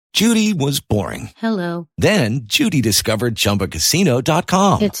Judy was boring. Hello. Then Judy discovered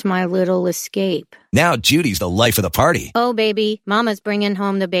ChumbaCasino.com. It's my little escape. Now Judy's the life of the party. Oh, baby, mama's bringing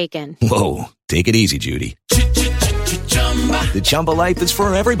home the bacon. Whoa, take it easy, Judy. The Chumba life is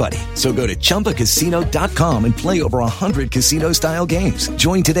for everybody. So go to ChumbaCasino.com and play over 100 casino-style games.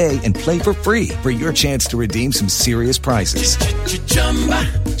 Join today and play for free for your chance to redeem some serious prizes.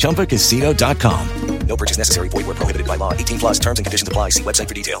 ChumbaCasino.com. No purchase necessary. Void where prohibited by law. 18 plus terms and conditions apply. See website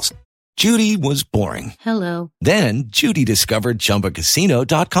for details. Judy was boring. Hello. Then Judy discovered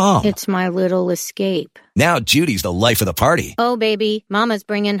ChumbaCasino.com. It's my little escape. Now Judy's the life of the party. Oh, baby, mama's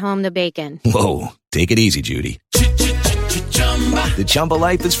bringing home the bacon. Whoa, take it easy, Judy. The Chumba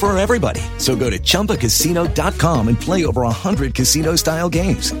life is for everybody. So go to ChumbaCasino.com and play over 100 casino-style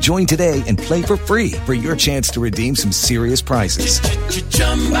games. Join today and play for free for your chance to redeem some serious prizes.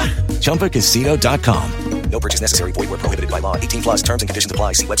 ChumbaCasino.com. No purchase necessary. Void where prohibited by law. 18 plus terms and conditions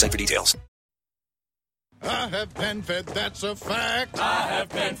apply. See website for details. I have PenFed, that's a fact. I have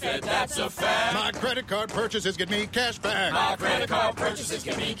PenFed, that's a fact. My credit card purchases get me cash back. My credit card purchases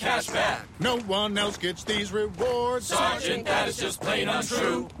get me cash back. No one else gets these rewards. Sergeant, that is just plain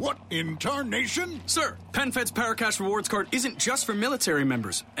untrue. What in tarnation? Sir, PenFed's Paracash Rewards Card isn't just for military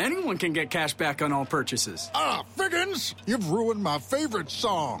members. Anyone can get cash back on all purchases. Ah, Figgins, you've ruined my favorite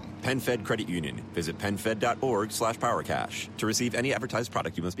song. PenFed Credit Union. Visit PenFed.org/PowerCash. To receive any advertised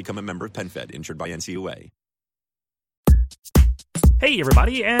product, you must become a member of PenFed, insured by NCUA. Hey,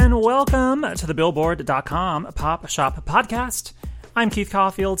 everybody, and welcome to the Billboard.com Pop Shop Podcast. I'm Keith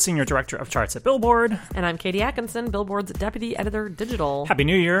Caulfield, Senior Director of Charts at Billboard. And I'm Katie Atkinson, Billboard's Deputy Editor Digital. Happy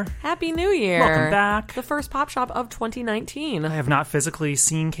New Year. Happy New Year. Welcome back. The first Pop Shop of 2019. I have not physically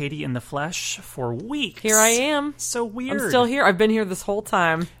seen Katie in the flesh for weeks. Here I am. So weird. I'm still here. I've been here this whole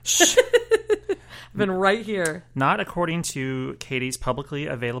time. Shh. I've been right here. Not according to Katie's publicly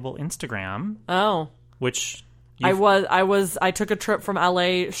available Instagram. Oh. Which... I took a trip from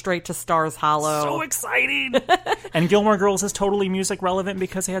LA straight to Stars Hollow. So exciting! And Gilmore Girls is totally music relevant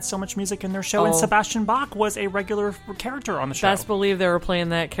because they had so much music in their show, and Sebastian Bach was a regular character on the show. Best believe they were playing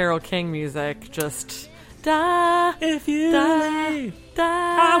that Carole King music. Just da if you leave, da,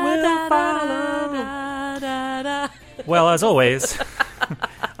 I will follow. Well, as always,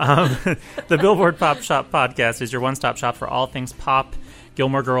 the Billboard Pop Shop Podcast is your one-stop shop for all things pop.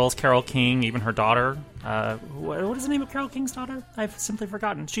 Gilmore Girls, Carole King, even her daughter. What is the name of Carole King's daughter? I've simply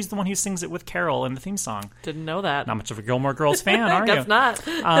forgotten. She's the one who sings it with Carol in the theme song. Didn't know that. Not much of a Gilmore Girls fan, are you? Guess not.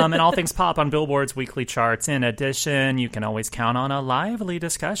 And all things pop on Billboard's weekly charts. In addition, you can always count on a lively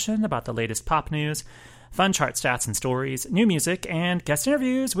discussion about the latest pop news, fun chart stats and stories, new music, and guest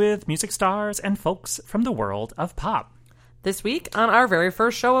interviews with music stars and folks from the world of pop. This week, on our very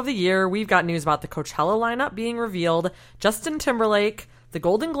first show of the year, we've got news about the Coachella lineup being revealed, Justin Timberlake, the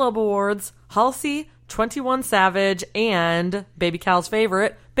Golden Globe Awards, Halsey, 21 Savage, and Baby Cal's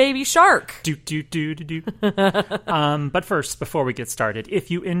favorite, Baby Shark. But first, before we get started, if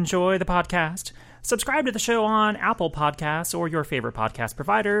you enjoy the podcast, subscribe to the show on Apple Podcasts or your favorite podcast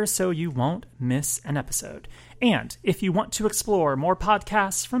provider so you won't miss an episode. And if you want to explore more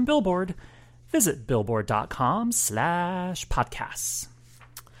podcasts from Billboard, visit billboard.com/podcasts.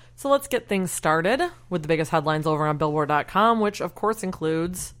 So let's get things started with the biggest headlines over on Billboard.com, which of course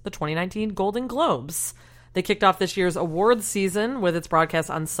includes the 2019 Golden Globes. They kicked off this year's awards season with its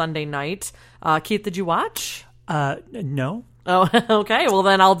broadcast on Sunday night. Keith, did you watch? No. Oh, okay. Well,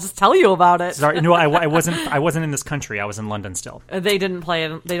 then I'll just tell you about it. Sorry, no, I wasn't in this country. I was in London still. They didn't play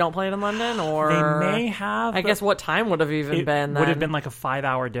it. They don't play it in London, or they may have. I guess what time would have even been? Would have been like a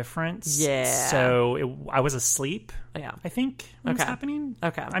 5-hour difference. Yeah. So I was asleep. Yeah, I think when it's happening.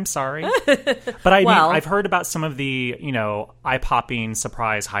 Okay, I'm sorry, but I've heard about some of the eye-popping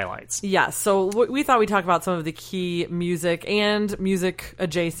surprise highlights. Yes, so we thought we'd talk about some of the key music and music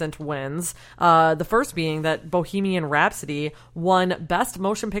adjacent wins. The first being that Bohemian Rhapsody won Best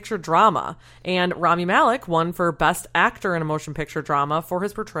Motion Picture Drama, and Rami Malek won for Best Actor in a Motion Picture Drama for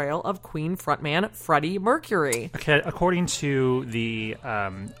his portrayal of Queen frontman Freddie Mercury. Okay, according to the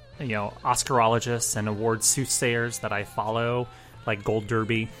Oscarologists and award soothsayers that I follow, like Gold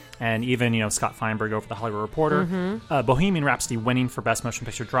Derby, and even, Scott Feinberg over The Hollywood Reporter, Bohemian Rhapsody winning for Best Motion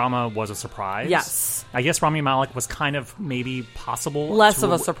Picture Drama was a surprise. Yes. I guess Rami Malek was kind of maybe possible. Less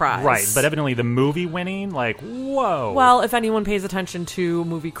of a surprise. Right, but evidently the movie winning, whoa. Well, if anyone pays attention to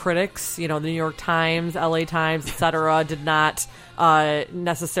movie critics, the New York Times, LA Times, etc., did not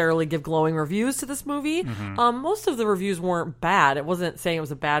necessarily give glowing reviews to this movie. Most of the reviews weren't bad. It wasn't saying it was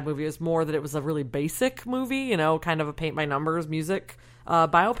a bad movie. It was more that it was a really basic movie, kind of a paint by numbers music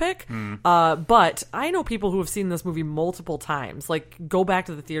biopic. But I know people who have seen this movie multiple times, like go back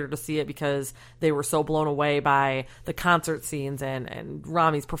to the theater to see it because they were so blown away by the concert scenes and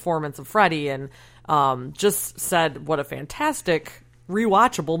Rami's performance of Freddie, and just said what a fantastic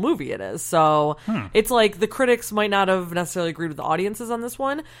rewatchable movie it is. So it's like the critics might not have necessarily agreed with the audiences on this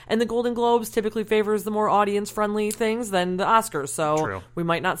one, and the Golden Globes typically favors the more audience-friendly things than the Oscars. So we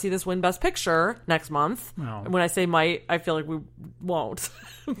might not see this win Best Picture next month. No. When I say might, I feel like we won't.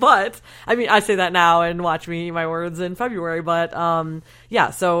 But I mean, I say that now, and watch me eat my words in February. But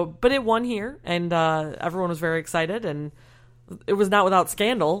but it won here, and everyone was very excited, and it was not without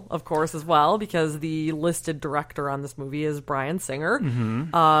scandal, of course, as well, because the listed director on this movie is Bryan Singer,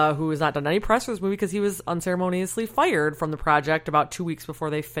 who has not done any press for this movie because he was unceremoniously fired from the project about 2 weeks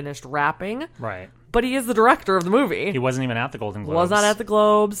before they finished wrapping. Right. But he is the director of the movie. He wasn't even at the Golden Globes. Was not at the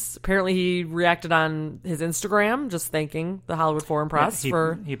Globes. Apparently, he reacted on his Instagram, just thanking the Hollywood Foreign Press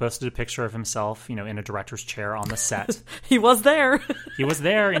for... He posted a picture of himself, in a director's chair on the set. He was there. He was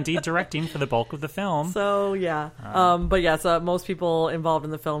there, indeed, directing for the bulk of the film. So, yeah. But yes, most people involved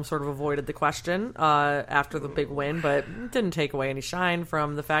in the film sort of avoided the question after the big win, but it didn't take away any shine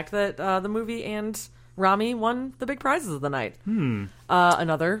from the fact that the movie and Rami won the big prizes of the night.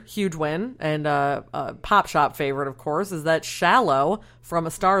 Another huge win, and a Pop Shop favorite, of course, is that Shallow from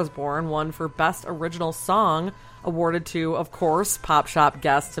A Star Is Born won for Best Original Song, awarded to, of course, Pop Shop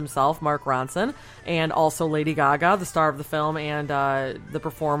guest himself, Mark Ronson, and also Lady Gaga, the star of the film, and the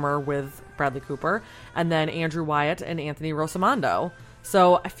performer with Bradley Cooper, and then Andrew Wyatt and Anthony Rosamondo.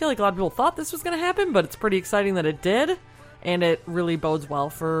 So I feel like a lot of people thought this was going to happen, but it's pretty exciting that it did. And it really bodes well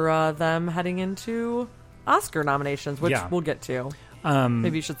for them heading into Oscar nominations, which we'll get to.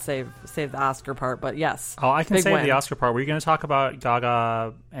 Maybe you should save the Oscar part, but yes. Oh, I can save the Oscar part. Were you going to talk about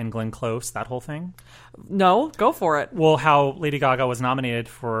Gaga and Glenn Close, that whole thing? No, go for it. Well, how Lady Gaga was nominated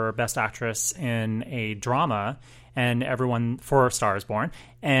for Best Actress in a drama, and everyone for A Star Is Born,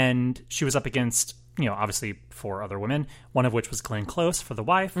 and she was up against, obviously 4 other women, one of which was Glenn Close for The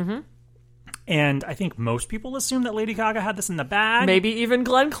Wife. And I think most people assume that Lady Gaga had this in the bag. Maybe even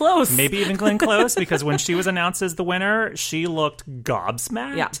Glenn Close. Because when she was announced as the winner, she looked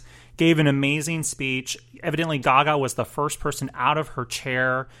gobsmacked. Yeah. Gave an amazing speech. Evidently, Gaga was the first person out of her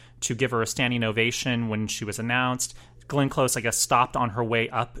chair to give her a standing ovation when she was announced. Glenn Close, I guess, stopped on her way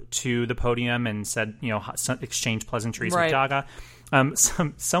up to the podium and said, exchange pleasantries with Gaga.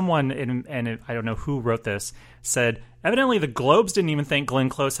 Someone, and I don't know who wrote this, said, evidently the Globes didn't even think Glenn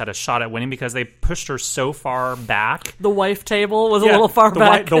Close had a shot at winning because they pushed her so far back. The wife table was a little far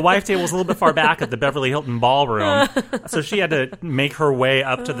back. The wife table was a little bit far back at the Beverly Hilton Ballroom. So she had to make her way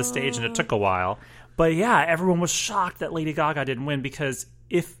up to the stage, and it took a while. But yeah, everyone was shocked that Lady Gaga didn't win, because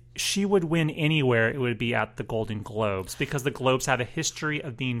if she would win anywhere, it would be at the Golden Globes, because the Globes have a history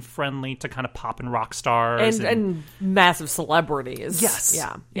of being friendly to kind of pop and rock stars and massive celebrities. Yes,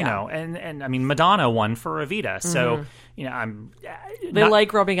 yeah. And I mean, Madonna won for Evita, so they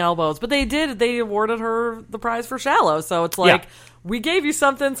like rubbing elbows, but they awarded her the prize for Shallow, so it's like, we gave you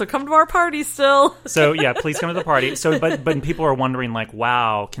something, so come to our party still. So yeah, please come to the party. So, but people are wondering, like,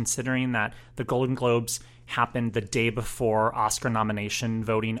 wow, considering that the Golden Globes happened the day before Oscar nomination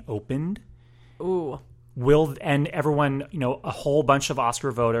voting opened. Ooh. And everyone, a whole bunch of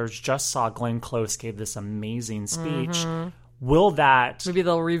Oscar voters just saw Glenn Close gave this amazing speech. Will that... Maybe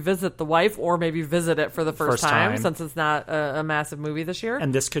they'll revisit The Wife, or maybe visit it for the first time, since it's not a massive movie this year.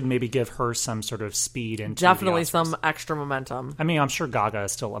 And this could maybe give her some sort of speed into definitely some extra momentum. I mean, I'm sure Gaga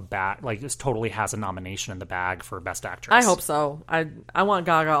is still this totally has a nomination in the bag for Best Actress. I hope so. I want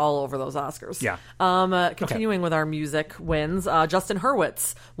Gaga all over those Oscars. Yeah. Continuing with our music wins, Justin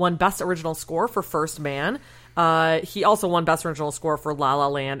Hurwitz won Best Original Score for First Man. He also won Best Original Score for La La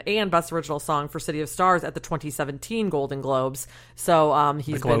Land and Best Original Song for City of Stars at the 2017 Golden Globes. So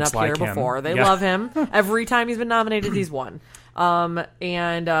he's been up here before. They love him. Every time he's been nominated, he's won.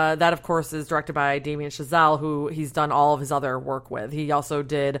 And that, of course, is directed by Damien Chazelle, who he's done all of his other work with. He also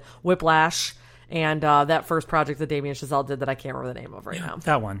did Whiplash, and that first project that Damien Chazelle did that I can't remember the name of now.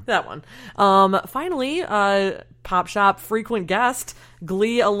 That one. Finally, Pop Shop frequent guest,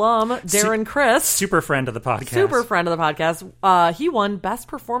 Glee alum Darren Criss. Super friend of the podcast. He won Best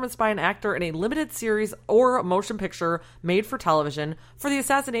Performance by an Actor in a Limited Series or Motion Picture Made for Television for the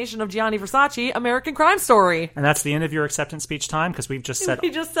assassination of Gianni Versace, American Crime Story. And that's the end of your acceptance speech time, because we've just said...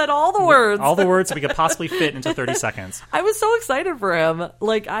 We just said all the words. All the words that we could possibly fit into 30 seconds. I was so excited for him.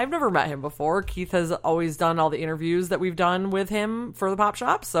 Like, I've never met him before. Keith has always done all the interviews that we've done with him for the Pop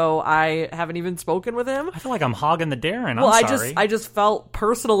Shop, so I haven't even spoken with him. I feel like I'm hogging the Darren. I'm sorry. I just felt felt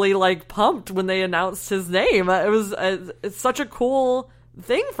personally like pumped when they announced his name. It's such a cool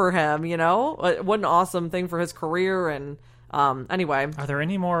thing for him, you know? What an awesome thing for his career. And anyway, are there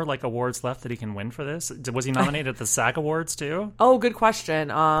any more like awards left that he can win for this? Was he nominated at the SAG Awards too? Oh, good question.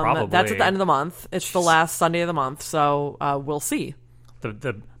 Probably. That's at the end of the month. It's the last Sunday of the month, so we'll see.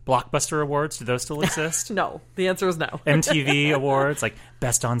 The Blockbuster Awards, do those still exist? No, the answer is no. MTV Awards, like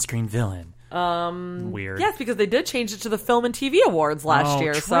Best On-Screen Villain. Weird. Yes, because they did change it to the Film and TV Awards last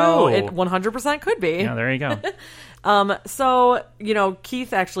year, true. so it 100% could be. Yeah, there you go. So, you know,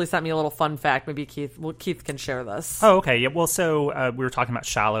 Keith actually sent me a little fun fact. Maybe Keith can share this. Oh, okay. Yeah. Well, so we were talking about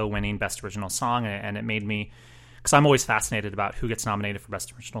Shallow winning Best Original Song, and it made me, because I'm always fascinated about who gets nominated for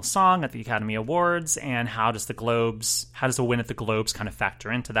Best Original Song at the Academy Awards, and how does a win at the Globes kind of factor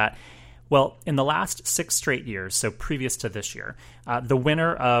into that? Well, in the last 6 straight years, so previous to this year, the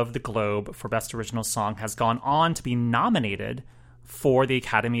winner of the Globe for Best Original Song has gone on to be nominated for the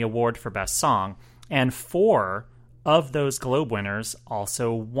Academy Award for Best Song, and 4 of those Globe winners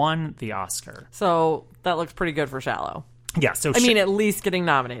also won the Oscar. So that looks pretty good for Shallow. Yeah, so I mean, at least getting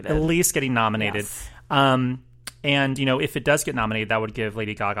nominated. Yes. And, you know, if it does get nominated, that would give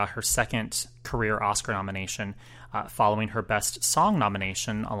Lady Gaga her second career Oscar nomination, following her Best Song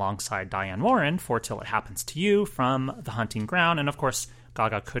nomination alongside Diane Warren for Till It Happens to You from The Hunting Ground. And, of course,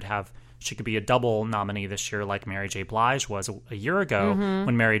 Gaga she could be a double nominee this year like Mary J. Blige was a year ago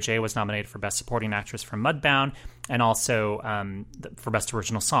when Mary J. was nominated for Best Supporting Actress for Mudbound, and also for Best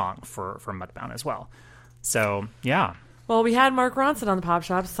Original Song for Mudbound as well. So, yeah. Well, we had Mark Ronson on the Pop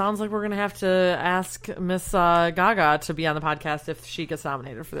Shop. Sounds like we're going to have to ask Miss Gaga to be on the podcast if she gets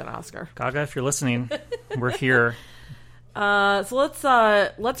nominated for that Oscar. Gaga, if you're listening, we're here. So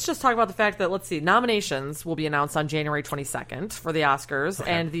let's just talk about the fact that, nominations will be announced on January 22nd for the Oscars,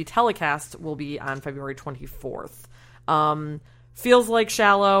 and the telecast will be on February 24th. Feels like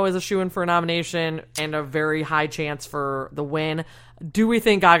Shallow is a shoo-in for a nomination and a very high chance for the win. Do we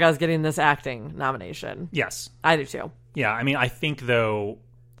think Gaga's getting this acting nomination? Yes. I do too. Yeah, I mean, I think, though,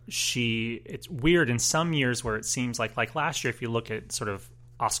 it's weird in some years where it seems like last year, if you look at sort of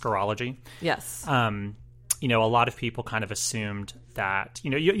Oscarology. Yes. You know, a lot of people kind of assumed that, you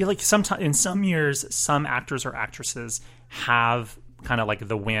know, you like sometimes in some years, some actors or actresses have kind of like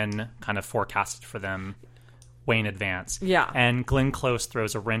the win kind of forecasted for them way in advance. Yeah. And Glenn Close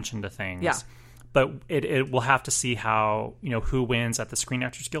throws a wrench into things. Yeah. But it will have to see how, you know, who wins at the Screen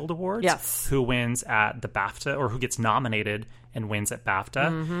Actors Guild Awards. Yes. Who wins at the BAFTA, or who gets nominated and wins at BAFTA.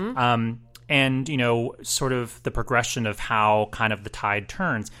 Mm-hmm. And, you know, sort of the progression of how kind of the tide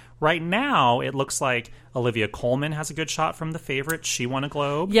turns. Right now, it looks like Olivia Colman has a good shot from The Favorite. She won a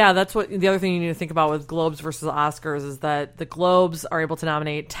Globe. Yeah, that's what the other thing you need to think about with Globes versus Oscars is that the Globes are able to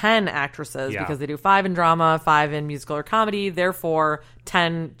nominate 10 actresses because they do 5 in drama, 5 in musical or comedy, therefore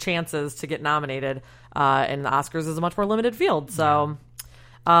 10 chances to get nominated. And the Oscars is a much more limited field. So,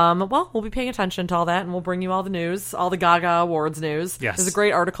 well, we'll be paying attention to all that, and we'll bring you all the news, all the Gaga Awards news. Yes. There's a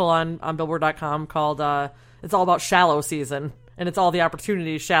great article on Billboard.com called It's All About Shallow Season. And it's all the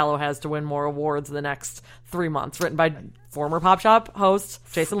opportunities Shallow has to win more awards in the next 3 months. Written by former Pop Shop host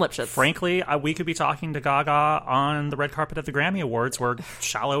Jason Lipschitz. Frankly, we could be talking to Gaga on the red carpet at the Grammy Awards where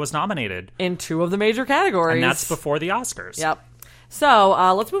Shallow was nominated. In 2 of the major categories. And that's before the Oscars. Yep.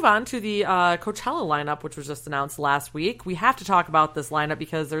 So let's move on to the Coachella lineup, which was just announced last week. We have to talk about this lineup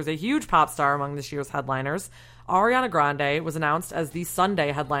because there's a huge pop star among this year's headliners. Ariana Grande was announced as the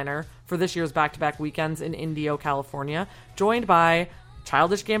Sunday headliner for this year's back-to-back weekends in Indio, California, joined by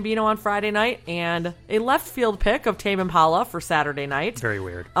Childish Gambino on Friday night and a left field pick of Tame Impala for Saturday night. Very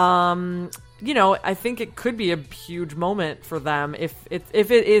weird. You know, I think it could be a huge moment for them. If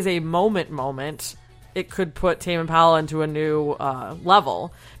it is a moment, it could put Tame Impala into a new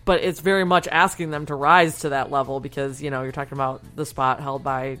level. But it's very much asking them to rise to that level because, you know, you're talking about the spot held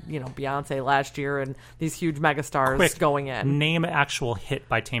by, you know, Beyonce last year and these huge megastars going in. Name an actual hit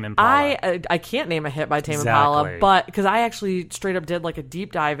by Tame Impala. I can't name a hit by Tame Impala, but because I actually straight up did like a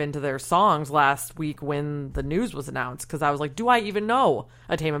deep dive into their songs last week when the news was announced because I was like, do I even know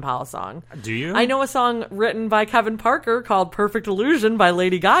a Tame Impala song? Do you? I know a song written by Kevin Parker called Perfect Illusion by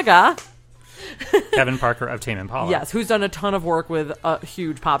Lady Gaga. Kevin Parker of Tame Impala. Yes, who's done a ton of work with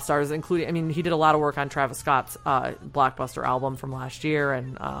huge pop stars, including, I mean, he did a lot of work on Travis Scott's Blockbuster album from last year.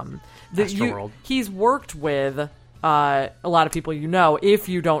 And Astroworld. He's worked with a lot of people you know, if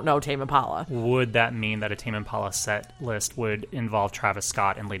you don't know Tame Impala. Would that mean that a Tame Impala set list would involve Travis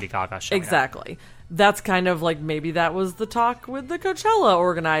Scott and Lady Gaga showing Exactly. Up? That's kind of like, maybe that was the talk with the Coachella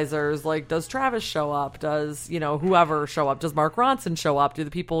organizers. Like, does Travis show up? Does, you know, whoever show up? Does Mark Ronson show up? Do the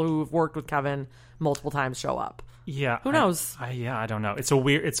people who've worked with Kevin multiple times show up? Yeah. Who knows? I don't know. It's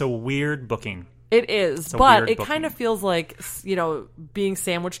a weird booking. It is, but it kind of feels like, being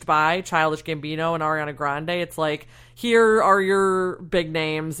sandwiched by Childish Gambino and Ariana Grande. It's like, here are your big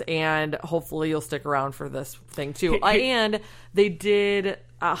names, and hopefully you'll stick around for this thing too. And they did.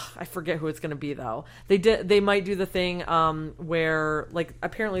 I forget who it's going to be though. They might do the thing where, like,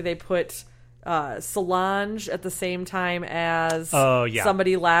 apparently they put Solange at the same time as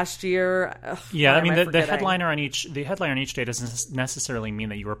somebody last year. I mean the headliner on each day doesn't necessarily mean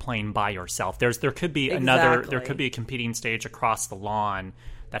that you were playing by yourself. There could be there could be a competing stage across the lawn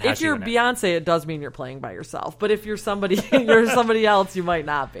that has if you're you in Beyonce, it does mean you're playing by yourself. But if you're somebody else, you might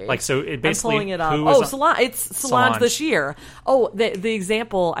not be. Like, so it basically, I'm pulling it up. Solange this year. The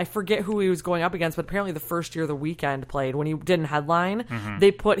example, I forget who he was going up against, but apparently the first year The Weeknd played, when he didn't headline,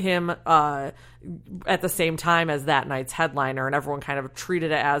 they put him at the same time as that night's headliner, and everyone kind of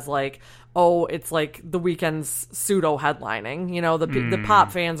treated it as like, it's like The Weeknd's pseudo headlining. The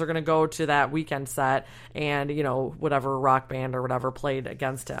pop fans are going to go to that Weeknd set, and whatever rock band or whatever played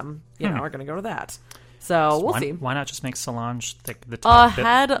against him, are going to go to that. So we'll see. Why not just make Solange the top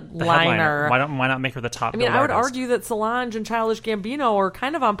headliner? Why not make her the top? I mean, I would argue that Solange and Childish Gambino are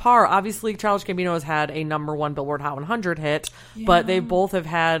kind of on par. Obviously, Childish Gambino has had a #1 Billboard Hot 100 hit, but they both have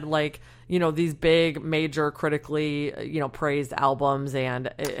had these big, major, critically, praised albums,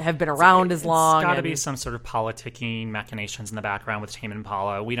 and have been around as long. It's got to be some sort of politicking machinations in the background with Tame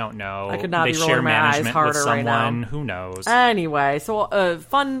Impala. We don't know. I could not they be share rolling my eyes management harder with someone. right now. Who knows? Anyway, so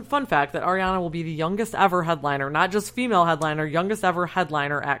fun fact that Ariana will be the youngest ever headliner, not just female headliner, youngest ever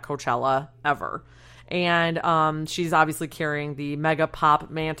headliner at Coachella ever. And she's obviously carrying the mega pop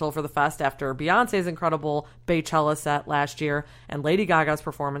mantle for the fest after Beyonce's incredible Coachella set last year and Lady Gaga's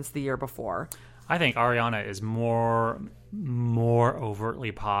performance the year before. I think Ariana is more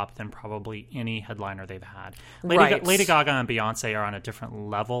overtly pop than probably any headliner they've had. Lady Gaga and Beyonce are on a different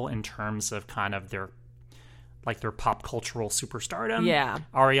level in terms of kind of their pop cultural superstardom. Yeah.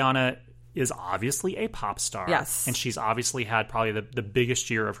 Ariana is obviously a pop star. Yes. And she's obviously had probably the biggest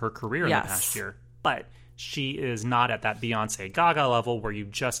year of her career in the past year. But she is not at that Beyonce Gaga level where you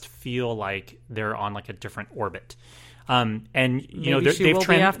just feel like they're on like a different orbit. And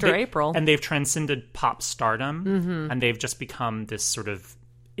April, and they've transcended pop stardom, and they've just become this sort of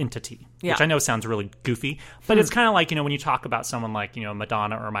entity, which I know sounds really goofy, but it's kind of like, when you talk about someone like,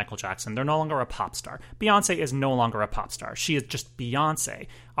 Madonna or Michael Jackson, they're no longer a pop star. Beyonce is no longer a pop star. She is just Beyonce.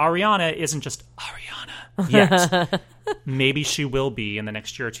 Ariana isn't just Ariana yet. Maybe she will be in the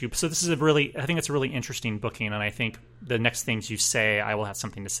next year or two. So this is I think it's a really interesting booking, and I think the next things you say, I will have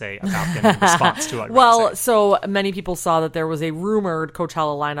something to say about them in response to it. Well, so many people saw that there was a rumored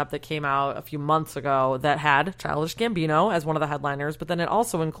Coachella lineup that came out a few months ago that had Childish Gambino as one of the headliners, but then it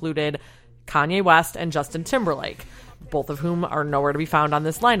also included Kanye West and Justin Timberlake, both of whom are nowhere to be found on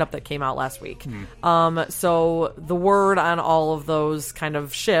this lineup that came out last week. So the word on all of those kind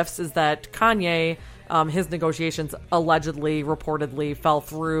of shifts is that Kanye, his negotiations reportedly fell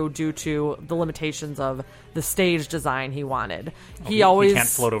through due to the limitations of the stage design he wanted. He can't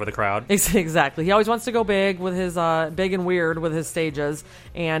float over the crowd. Exactly. He always wants to go big with his big and weird with his stages,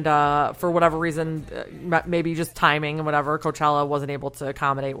 and for whatever reason, maybe just timing and whatever, Coachella wasn't able to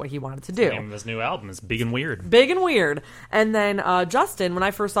accommodate what he wanted to do. The name of his new album is Big and Weird. Big and Weird. And then Justin, when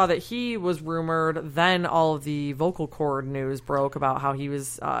I first saw that he was rumored, then all of the vocal cord news broke about how he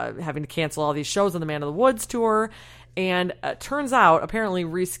was having to cancel all these shows on the Man of the Woods tour. And turns out, apparently,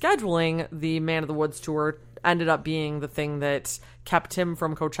 rescheduling the Man of the Woods tour ended up being the thing that kept him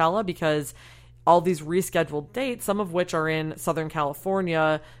from Coachella, because all these rescheduled dates, some of which are in Southern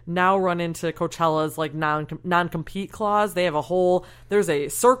California, now run into Coachella's non-compete clause. They have there's a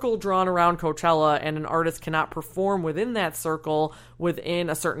circle drawn around Coachella, and an artist cannot perform within that circle within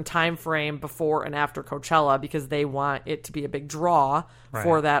a certain time frame before and after Coachella, because they want it to be a big draw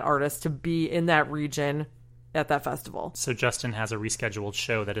for that artist to be in that region at that festival. So Justin has a rescheduled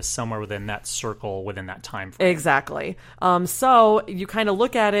show that is somewhere within that circle, within that time frame. Exactly. So you kind of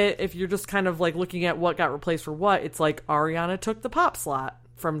look at it, if you're just kind of like looking at what got replaced for what, it's like Ariana took the pop slot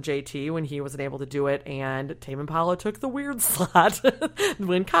from JT when he wasn't able to do it, and Tame Impala took the weird slot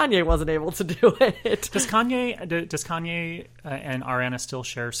when Kanye wasn't able to do it. Does Kanye and Ariana still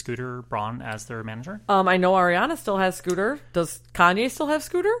share Scooter Braun as their manager? I know Ariana still has Scooter. Does Kanye still have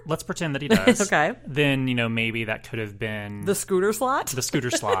Scooter? Let's pretend that he does. Okay. Then, maybe that could have been the Scooter slot? The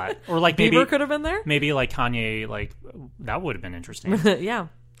Scooter slot. Or like Bieber could have been there? Maybe like Kanye, that would have been interesting. Yeah.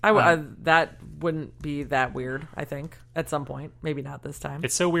 That wouldn't be that weird, I think, at some point. Maybe not this time.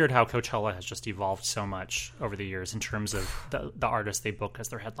 It's so weird how Coachella has just evolved so much over the years in terms of the artists they book as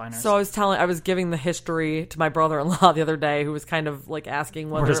their headliners. So I was giving the history to my brother-in-law the other day, who was kind of like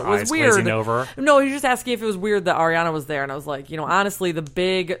asking whether it was weird. Glazing over? No, he was just asking if it was weird that Ariana was there, and I was like, honestly, the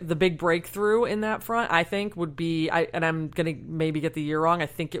big breakthrough in that front, I think, would be, and I'm gonna maybe get the year wrong, I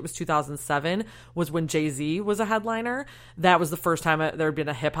think it was 2007, was when Jay-Z was a headliner. That was the first time there had been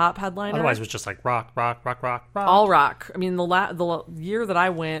a hip-hop headliner. Otherwise, it was just like rock. All rock. I mean, the year that I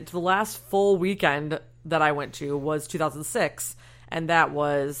went, the last full weekend that I went to was 2006, and that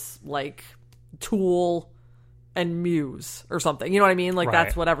was like Tool and Muse or something. You know what I mean? Like,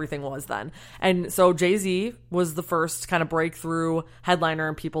 That's what everything was then. And so Jay-Z was the first kind of breakthrough headliner,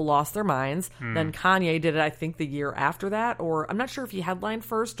 and people lost their minds. Then Kanye did it, I think, the year after that, or I'm not sure if he headlined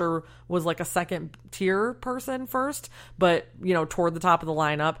first or was like a second tier person first, but, toward the top of the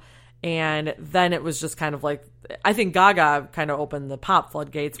lineup. And then it was just kind of like, I think Gaga kind of opened the pop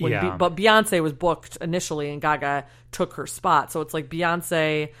floodgates. But Beyonce was booked initially, and Gaga took her spot. So it's like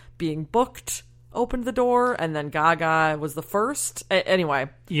Beyonce being booked opened the door, and then Gaga was the first. Anyway.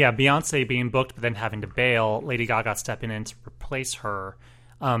 Yeah, Beyonce being booked, but then having to bail. Lady Gaga stepping in to replace her.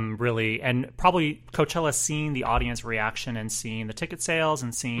 Really, and probably Coachella seeing the audience reaction and seeing the ticket sales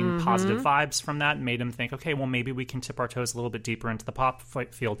and seeing positive vibes from that made them think, okay, well, maybe we can tip our toes a little bit deeper into the pop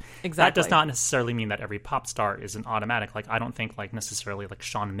field. Exactly. That does not necessarily mean that every pop star is an automatic. Like, I don't think necessarily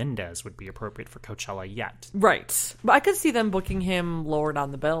Shawn Mendes would be appropriate for Coachella yet. Right. But I could see them booking him lower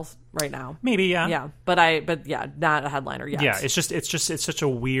down the bill right now. Maybe, yeah. Yeah, but not a headliner yet. Yeah, it's such a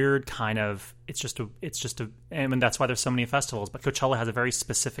weird kind of, and that's why there's so many festivals. But Coachella has a very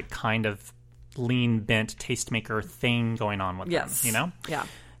specific kind of lean bent tastemaker thing going on with them. Yeah.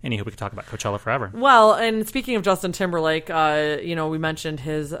 Anywho, we could talk about Coachella forever. Well, and speaking of Justin Timberlake, we mentioned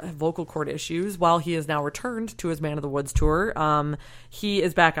his vocal cord issues. While he has now returned to his Man of the Woods tour, he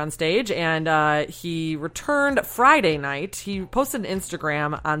is back on stage, and he returned Friday night. He posted an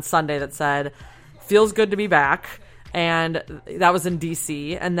Instagram on Sunday that said, "Feels good to be back." And that was in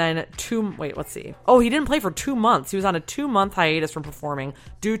D.C. And then let's see. Oh, he didn't play for 2 months. He was on a 2-month hiatus from performing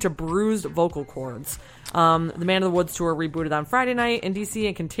due to bruised vocal cords. The Man of the Woods tour rebooted on Friday night in D.C.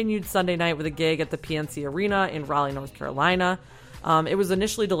 and continued Sunday night with a gig at the PNC Arena in Raleigh, North Carolina. It was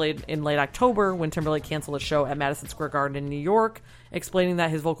initially delayed in late October when Timberlake canceled a show at Madison Square Garden in New York, explaining that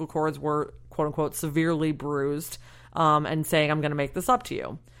his vocal cords were, quote-unquote, severely bruised, and saying, "I'm going to make this up to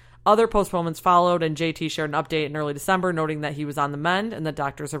you." Other postponements followed, and JT shared an update in early December, noting that he was on the mend and that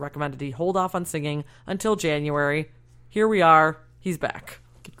doctors had recommended he hold off on singing until January. Here we are. He's back.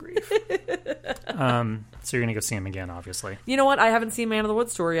 Good grief. So you're going to go see him again, obviously. You know what? I haven't seen Man of the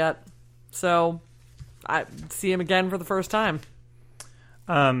Woods tour yet, so I see him again for the first time.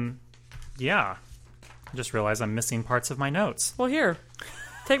 Yeah. I just realized I'm missing parts of my notes. Well, here.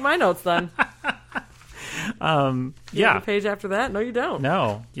 Take my notes, then. Yeah. The page after that? No, you don't.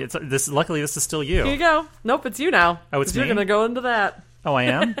 No. Luckily, this is still you. Here you go. Nope, it's you now. Oh, it's me? You're going to go into that. Oh, I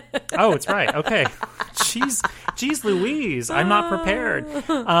am? Oh, it's right. Okay. Jeez Louise. I'm not prepared.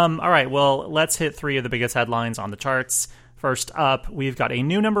 All right. Well, let's hit 3 of the biggest headlines on the charts. First up, we've got a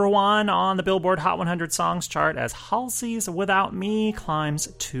new number 1 on the Billboard Hot 100 Songs chart as Halsey's Without Me climbs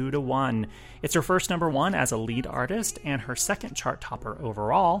 2 to 1. It's her first number 1 as a lead artist and her second chart topper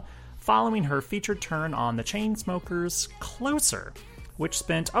overall, following her featured turn on the Chainsmokers' Closer, which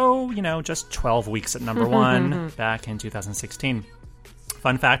spent, just 12 weeks at number 1 back in 2016.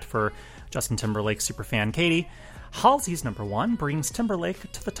 Fun fact for Justin Timberlake's superfan Katie, Halsey's number 1 brings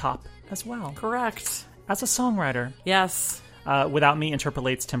Timberlake to the top as well. Correct. As a songwriter. Yes. Without Me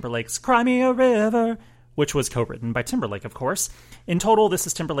interpolates Timberlake's Cry Me a River, which was co-written by Timberlake, of course. In total, this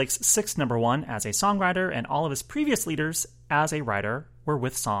is Timberlake's 6th number 1 as a songwriter, and all of his previous leaders as a writer were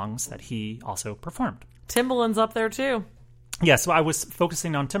with songs that he also performed. Timbaland's up there, too. Yeah, so I was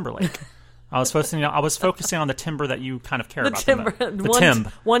focusing on Timberlake. I was focusing on the timber that you kind of care about. The timb.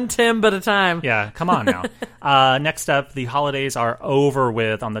 One timb at a time. Yeah, come on now. Next up, the holidays are over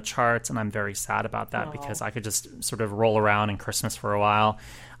with on the charts, and I'm very sad about that because I could just sort of roll around in Christmas for a while.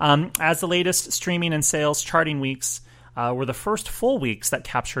 As the latest streaming and sales charting weeks were the first full weeks that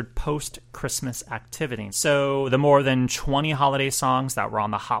captured post-Christmas activity. So the more than 20 holiday songs that were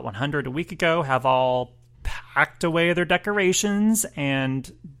on the Hot 100 a week ago have all packed away their decorations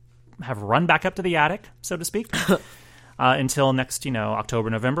and have run back up to the attic, so to speak, until next,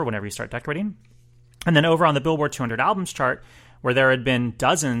 October, November, whenever you start decorating. And then over on the Billboard 200 albums chart, where there had been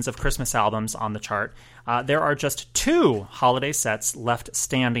dozens of Christmas albums on the chart, there are just 2 holiday sets left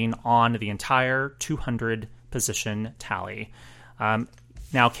standing on the entire 200 position tally.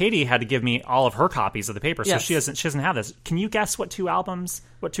 Now, Katie had to give me all of her copies of the paper, so Yes. she doesn't have this. Can you guess what two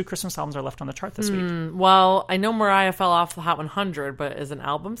Christmas albums are left on the chart this week? Well, I know Mariah fell off the Hot 100, but is an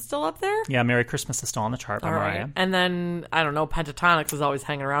album still up there? Yeah, Merry Christmas is still on the chart by All Mariah. right. And then, I don't know, Pentatonics is always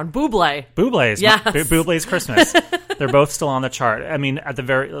hanging around. Bublé. Bublé's. Yes. Bublé's Christmas. They're both still on the chart. I mean, at the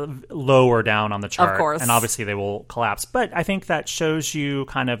very lower down on the chart. Of course. And obviously they will collapse. But I think that shows you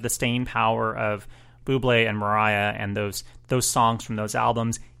kind of the staying power of Bublé and Mariah and those songs from those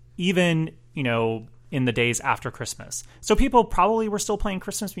albums, even, in the days after Christmas. So people probably were still playing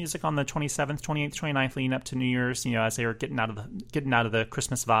Christmas music on the 27th, 28th, 29th, leading up to New Year's, as they were getting out of the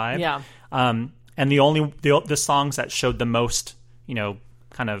Christmas vibe. Yeah. And the songs that showed the most,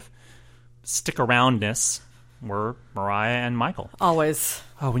 kind of stick aroundness were Mariah and Michael. Always.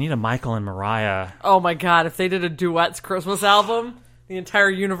 Oh, we need a Michael and Mariah. Oh my God, if they did a duets Christmas album, the entire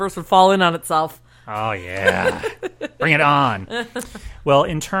universe would fall in on itself. Oh, yeah. Bring it on. Well,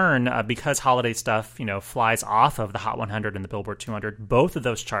 in turn, because holiday stuff, flies off of the Hot 100 and the Billboard 200, both of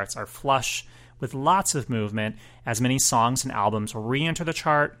those charts are flush with lots of movement as many songs and albums re-enter the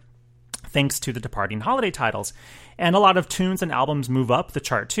chart thanks to the departing holiday titles. And a lot of tunes and albums move up the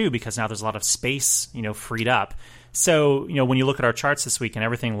chart, too, because now there's a lot of space, freed up. So, when you look at our charts this week and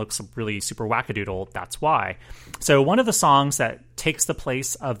everything looks really super wackadoodle, that's why. So one of the songs that takes the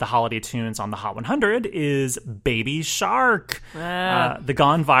place of the holiday tunes on the Hot 100 is Baby Shark, the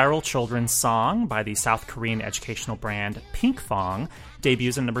gone viral children's song by the South Korean educational brand Pinkfong,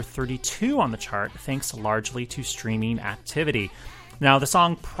 debuts at number 32 on the chart, thanks largely to streaming activity. Now, the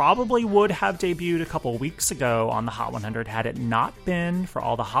song probably would have debuted a couple weeks ago on the Hot 100 had it not been for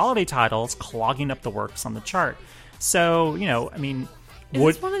all the holiday titles clogging up the works on the chart. So, I mean... Is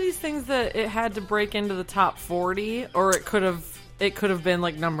this one of these things that it had to break into the top 40, or it could have been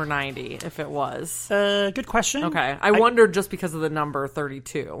like number 90 if it was? Good question. Okay. I wondered just because of the number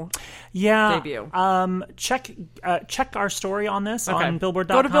 32 debut. Check our story on this on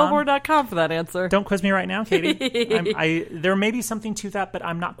Billboard.com. Go to Billboard.com for that answer. Don't quiz me right now, Katie. There may be something to that, but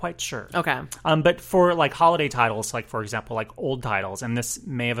I'm not quite sure. Okay. But for like holiday titles, like for example, like old titles, and this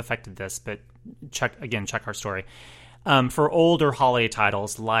may have affected this, but check our story. For older holiday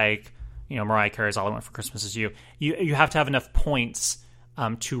titles like, Mariah Carey's All I Want for Christmas Is You, you have to have enough points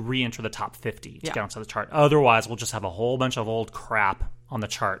to re-enter the top 50 to get onto the chart. Otherwise, we'll just have a whole bunch of old crap on the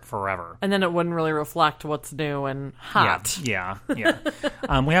chart forever. And then it wouldn't really reflect what's new and hot. Yeah.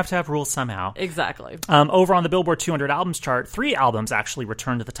 We have to have rules somehow. Exactly. Over on the Billboard 200 albums chart, 3 albums actually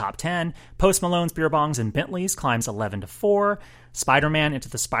returned to the top 10. Post Malone's Beer Bongs and Bentleys climbs 11 to 4. Spider-Man Into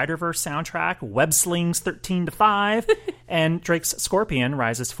the Spider-Verse soundtrack, Web Slings 13 to 5, and Drake's Scorpion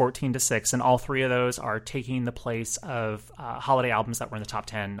rises 14 to 6. And all 3 of those are taking the place of holiday albums that were in the top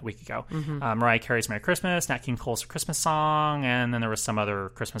 10 a week ago. Mariah Carey's Merry Christmas, Nat King Cole's Christmas Song, and then there was some other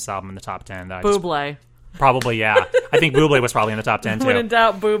Christmas album in the top 10. That Bublé. Probably, yeah. I think Bublé was probably in the top 10, too. When in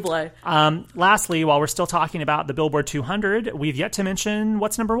doubt, Bublé. Lastly, while we're still talking about the Billboard 200, we've yet to mention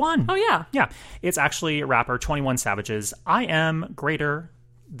what's number 1. Oh, yeah. Yeah. It's actually rapper 21 Savage's I Am Greater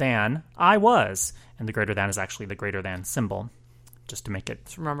Than I Was. And the greater than is actually the greater than symbol. Just to make it...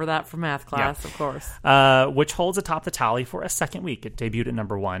 Just remember that from math class, of course. Which holds atop the tally for a second week. It debuted at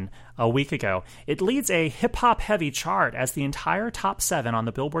number 1 a week ago. It leads a hip-hop heavy chart as the entire top 7 on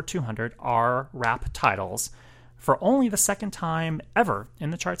the Billboard 200 are rap titles for only the second time ever in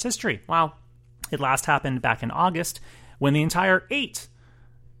the chart's history. Wow. It last happened back in August when the entire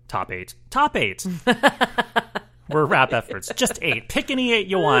top 8 were rap efforts. Just 8. Pick any 8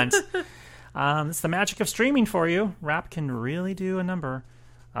 you want. It's the magic of streaming for you. Rap can really do a number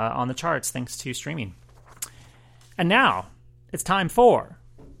on the charts thanks to streaming. And now, it's time for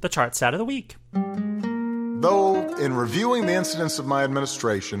the chart stat of the week. Though, in reviewing the incidents of my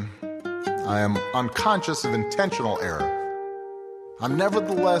administration, I am unconscious of intentional error, I'm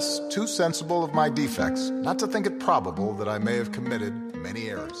nevertheless too sensible of my defects not to think it probable that I may have committed many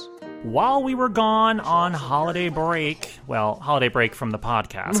errors. While we were gone on holiday break, holiday break from the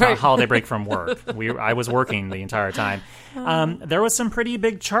podcast, right. Not holiday break from work. I was working the entire time. There was some pretty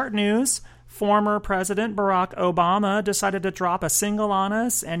big chart news. Former President Barack Obama decided to drop a single on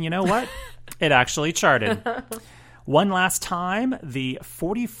us, and you know what? It actually charted. One last time, the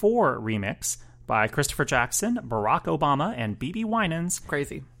 44 remix by Christopher Jackson, Barack Obama, and BB Winans.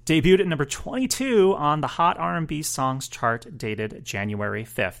 Crazy. Debuted at number 22 on the Hot R&B Songs chart dated January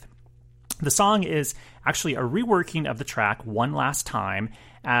 5th. The song is actually a reworking of the track One Last Time,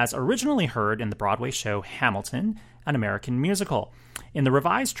 as originally heard in the Broadway show Hamilton, an American musical. In the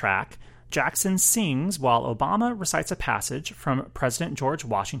revised track, Jackson sings while Obama recites a passage from President George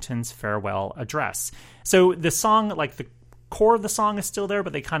Washington's farewell address. So the song, like the core of the song is still there,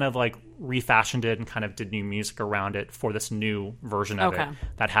 but they kind of like refashioned it and kind of did new music around it for this new version of it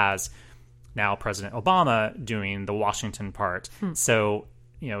that has now President Obama doing the Washington part. So,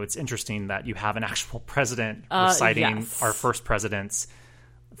 it's interesting that you have an actual president reciting our first president's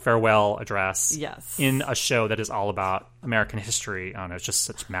farewell address in a show that is all about American history. I don't know, it's just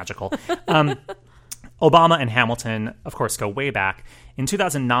such magical. Obama and Hamilton, of course, go way back. In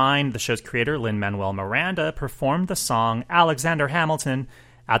 2009, the show's creator, Lin-Manuel Miranda, performed the song Alexander Hamilton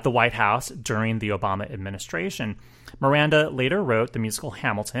at the White House during the Obama administration. Miranda later wrote the musical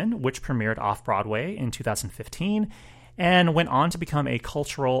Hamilton, which premiered off-Broadway in 2015, and went on to become a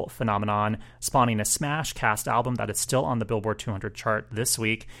cultural phenomenon, spawning a smash cast album that is still on the Billboard 200 chart this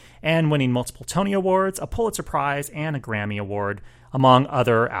week, and winning multiple Tony Awards, a Pulitzer Prize, and a Grammy Award, among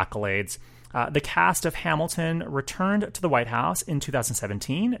other accolades. The cast of Hamilton returned to the White House in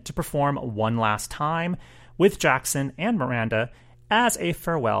 2017 to perform one last time with Jackson and Miranda as a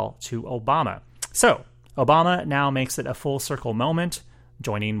farewell to Obama. So, Obama now makes it a full circle moment,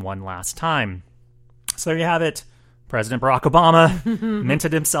 joining one last time. So there you have it. President Barack Obama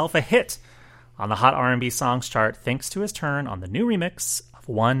minted himself a hit on the Hot R&B Songs chart thanks to his turn on the new remix of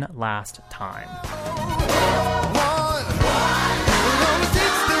One Last Time.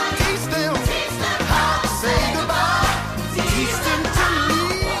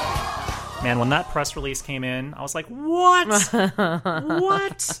 Man, when that press release came in, I was like, what?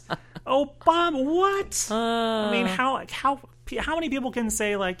 What? Obama, what? I mean, how many people can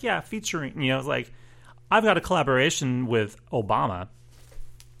say, like, yeah, featuring, like, I've got a collaboration with Obama.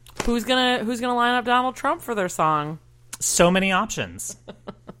 Who's gonna line up Donald Trump for their song? So many options.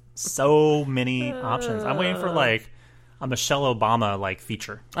 So many options. I'm waiting for, like, a Michelle Obama, like,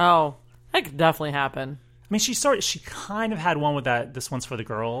 feature. Oh, that could definitely happen. I mean, she kind of had one with that. This one's for the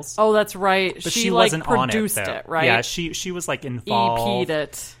girls. Oh, that's right. But she wasn't produced on it, right? Yeah, she was like involved. EP'd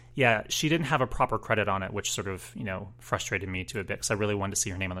it. Yeah, she didn't have a proper credit on it, which sort of frustrated me to a bit because I really wanted to see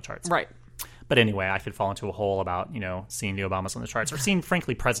her name on the charts. Right. But anyway, I could fall into a hole about seeing the Obamas on the charts or seeing,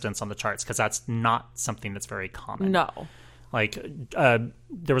 frankly, presidents on the charts because that's not something that's very common. No. Like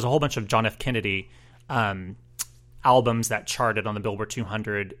there was a whole bunch of John F. Kennedy albums that charted on the Billboard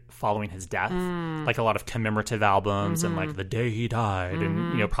 200 following his death, like a lot of commemorative albums and like the day he died,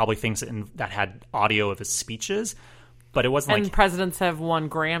 and probably things that had audio of his speeches. But it wasn't and like presidents have won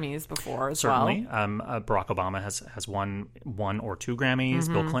Grammys before as certainly. well. Barack Obama has won one or two Grammys.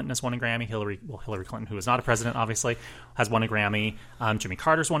 Bill Clinton has won a Grammy. Hillary Clinton, who is not a president, obviously, has won a Grammy. Jimmy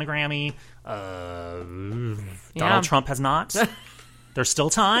Carter's won a Grammy. Donald Trump has not. There's still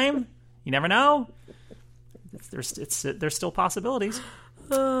time. You never know. There's still possibilities.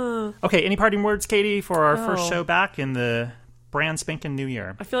 Okay, any parting words, Katie, for our first show back in the brand spanking new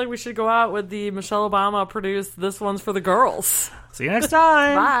year? I feel like we should go out with the Michelle Obama produced This One's for the Girls. See you next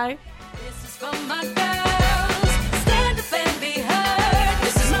time. Bye. This is for my girls. Stand up and be heard.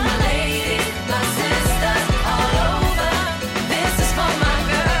 This is my ladies, my sisters all over. This is for my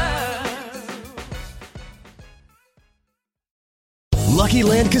girls. Lucky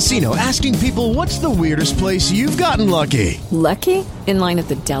Land Casino, asking people, what's the weirdest place you've gotten lucky? Lucky? In line at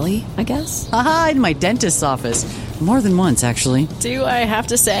the deli, I guess? Aha, in my dentist's office. More than once, actually. Do I have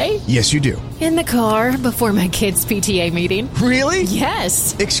to say? Yes, you do. In the car before my kids' PTA meeting. Really?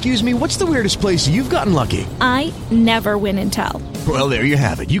 Yes. Excuse me, what's the weirdest place you've gotten lucky? I never win and tell. Well, there you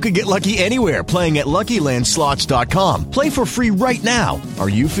have it. You can get lucky anywhere, playing at LuckyLandSlots.com. Play for free right now. Are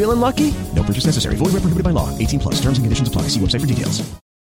you feeling lucky? No purchase necessary. Void where prohibited by law. 18+. Terms and conditions apply. See website for details.